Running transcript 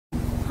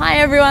Hi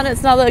everyone,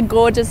 it's another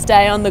gorgeous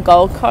day on the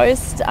Gold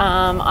Coast.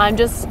 I'm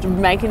just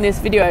making this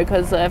video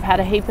because I've had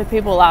a heap of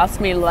people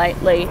ask me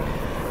lately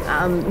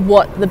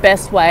what the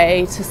best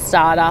way to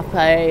start up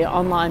a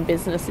online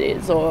business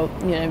is, or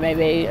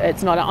maybe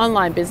it's not an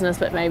online business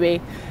but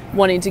maybe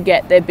wanting to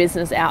get their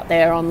business out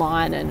there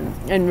online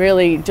and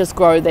really just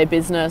grow their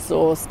business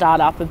or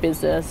start up a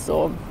business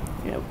or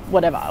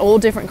whatever, all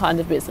different kinds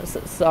of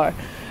businesses. So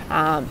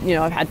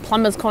I've had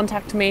plumbers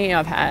contact me,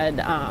 I've had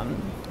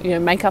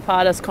makeup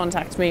artists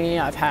contact me,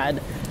 I've had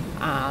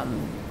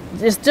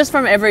just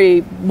from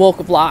every walk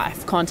of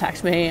life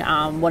contact me,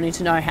 wanting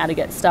to know how to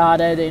get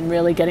started and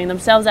really getting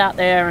themselves out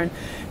there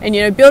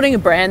and building a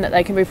brand that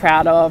they can be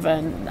proud of.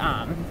 And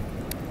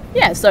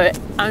so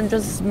I'm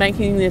just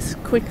making this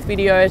quick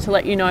video to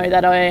let you know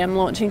that I am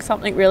launching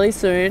something really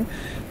soon,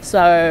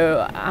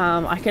 so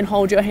I can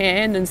hold your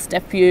hand and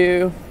step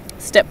you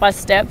step by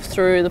step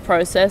through the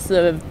process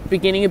of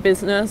beginning a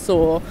business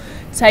or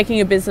taking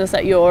a business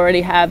that you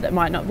already have that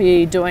might not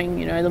be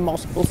doing the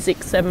multiple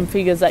 6-7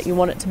 figures that you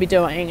want it to be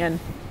doing, and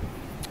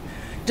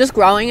just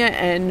growing it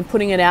and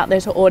putting it out there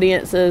to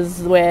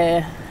audiences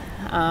where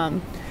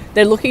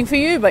they're looking for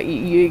you but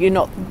you're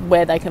not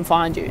where they can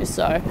find you.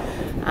 So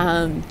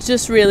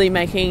just really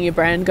making your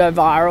brand go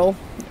viral,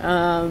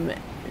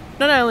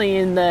 not only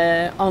in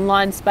the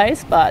online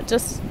space but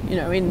just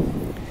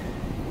in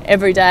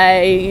every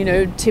day,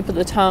 tip of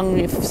the tongue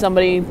if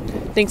somebody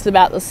thinks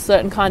about the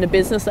certain kind of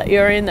business that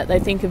you're in, that they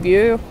think of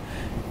you.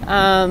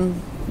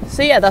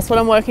 So yeah, that's what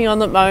I'm working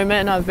on at the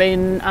moment. I've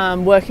been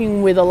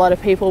working with a lot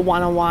of people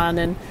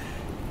one-on-one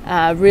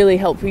and really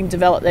helping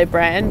develop their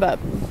brand, but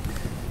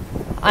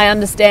I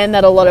understand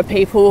that a lot of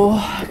people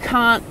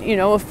can't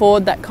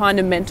afford that kind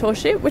of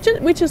mentorship,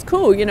 which is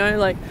cool.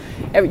 Like,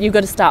 you've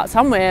got to start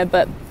somewhere.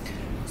 But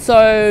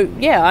so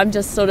yeah, I'm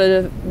just sort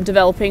of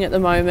developing at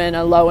the moment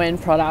a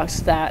low-end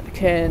product that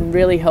can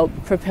really help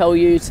propel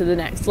you to the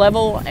next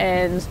level,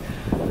 and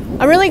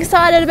I'm really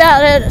excited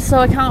about it. So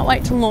I can't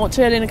wait to launch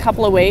it in a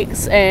couple of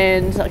weeks,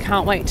 and I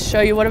can't wait to show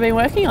you what I've been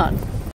working on.